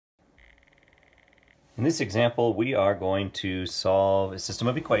In this example, we are going to solve a system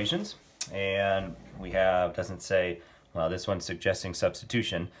of equations, and we have, doesn't say, well, this one's suggesting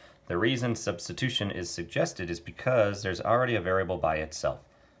substitution. The reason substitution is suggested is because there's already a variable by itself.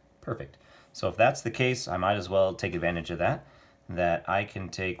 Perfect. So if that's the case, I might as well take advantage of that I can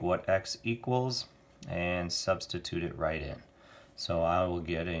take what x equals and substitute it right in. So I will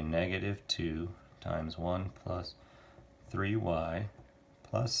get a negative 2 times 1 plus 3y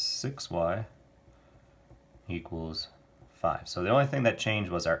plus 6y equals 5. So the only thing that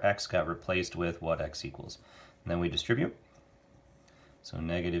changed was our x got replaced with what x equals. And then we distribute. So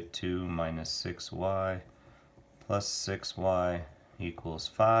negative 2 minus 6y plus 6y equals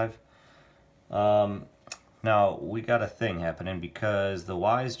 5. Now we got a thing happening because the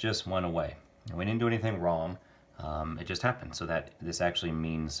y's just went away. We didn't do anything wrong. It just happened, so that this actually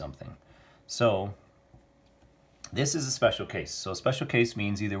means something. So this is a special case. So a special case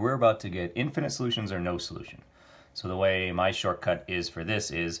means either we're about to get infinite solutions or no solution. So the way my shortcut is for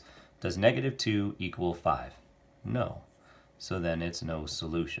this is, does negative 2 equal 5? No. So then it's no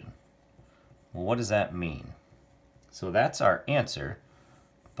solution. Well, what does that mean? So that's our answer,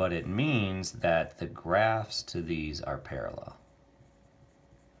 but it means that the graphs to these are parallel.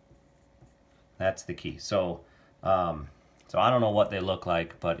 That's the key. So I don't know what they look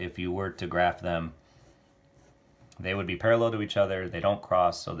like, but if you were to graph them, they would be parallel to each other. They don't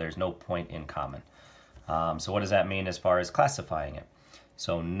cross, so there's no point in common. So what does that mean as far as classifying it?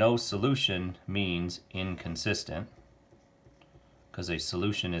 So no solution means inconsistent, because a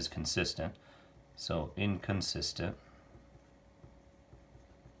solution is consistent. So inconsistent.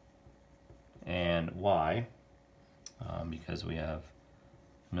 And why? Because we have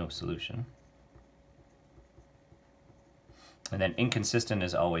no solution. And then inconsistent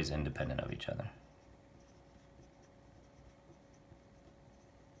is always independent of each other.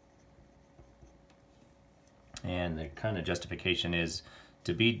 And the kind of justification is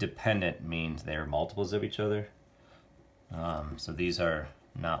to be dependent means they're multiples of each other. So these are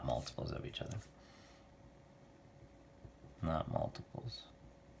not multiples of each other. Not multiples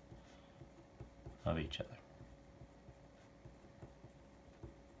of each other.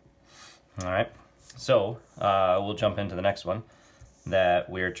 All right. So we'll jump into the next one, that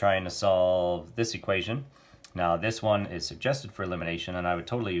we're trying to solve this equation. Now this one is suggested for elimination, and I would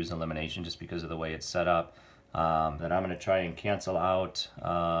totally use elimination just because of the way it's set up. That I'm going to try and cancel out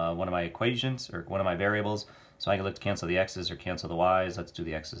one of my equations, or one of my variables. So I can look to cancel the x's or cancel the y's. Let's do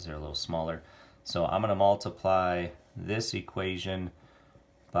the x's, they're a little smaller. So I'm going to multiply this equation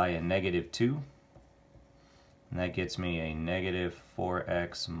by a negative 2. And that gets me a negative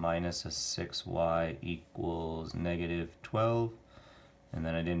 4x minus a 6y equals negative 12. And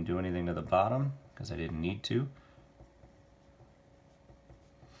then I didn't do anything to the bottom because I didn't need to.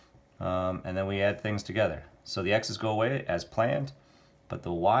 And then we add things together. So the x's go away as planned, but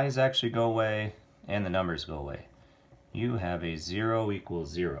the y's actually go away and the numbers go away. You have a 0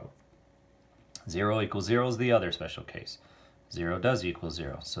 equals 0. 0 equals 0 is the other special case. 0 does equal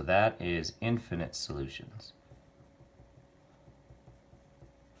 0. So that is infinite solutions.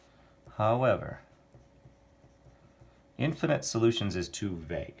 However, infinite solutions is too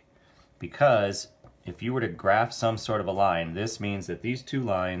vague, because if you were to graph some sort of a line, this means that these two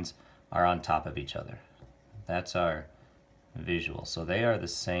lines are on top of each other. That's our visual. So they are the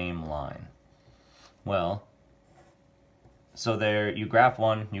same line. Well, so there you graph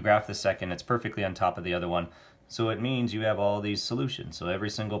one, you graph the second, it's perfectly on top of the other one. So it means you have all these solutions. So every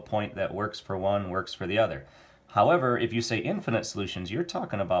single point that works for one works for the other. However, if you say infinite solutions, you're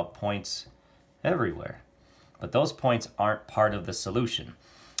talking about points everywhere. But those points aren't part of the solution.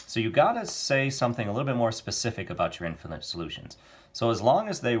 So you gotta say something a little bit more specific about your infinite solutions. So as long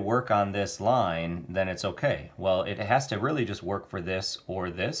as they work on this line, then it's okay. Well, it has to really just work for this or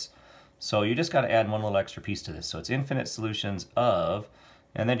this. So you just gotta add one little extra piece to this. So it's infinite solutions of,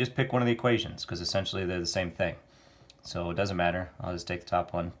 and then just pick one of the equations, because essentially they're the same thing. So it doesn't matter, I'll just take the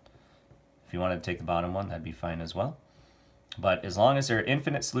top one. If you wanted to take the bottom one, that'd be fine as well. But as long as they're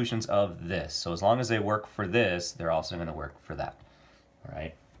infinite solutions of this, so as long as they work for this, they're also gonna work for that, all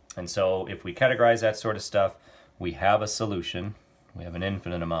right? And so if we categorize that sort of stuff, we have a solution. We have an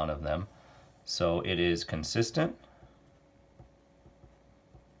infinite amount of them. So it is consistent.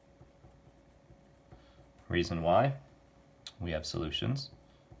 Reason why? We have solutions.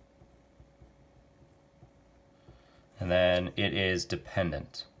 And then it is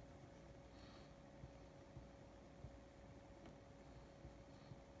dependent.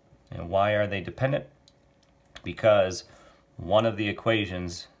 And why are they dependent? Because one of the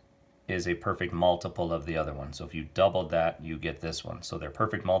equations is a perfect multiple of the other one. So if you doubled that, you get this one. So they're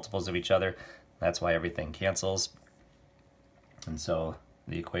perfect multiples of each other. That's why everything cancels. And so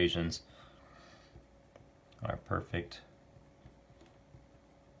the equations are perfect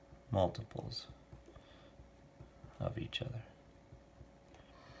multiples of each other.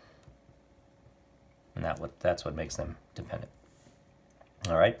 And that's what makes them dependent.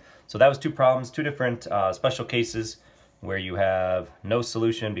 All right, so that was two problems, two different special cases where you have no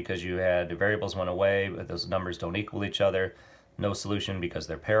solution because you had the variables went away, but those numbers don't equal each other. No solution because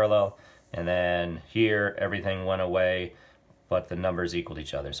they're parallel. And then here, everything went away, but the numbers equaled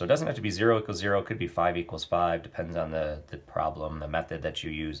each other. So it doesn't have to be 0 equals 0. It could be 5 equals 5. Depends on the problem, the method that you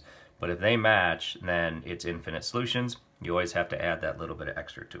use. But if they match, then it's infinite solutions. You always have to add that little bit of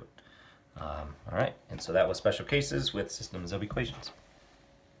extra to it. All right, and so that was special cases with systems of equations.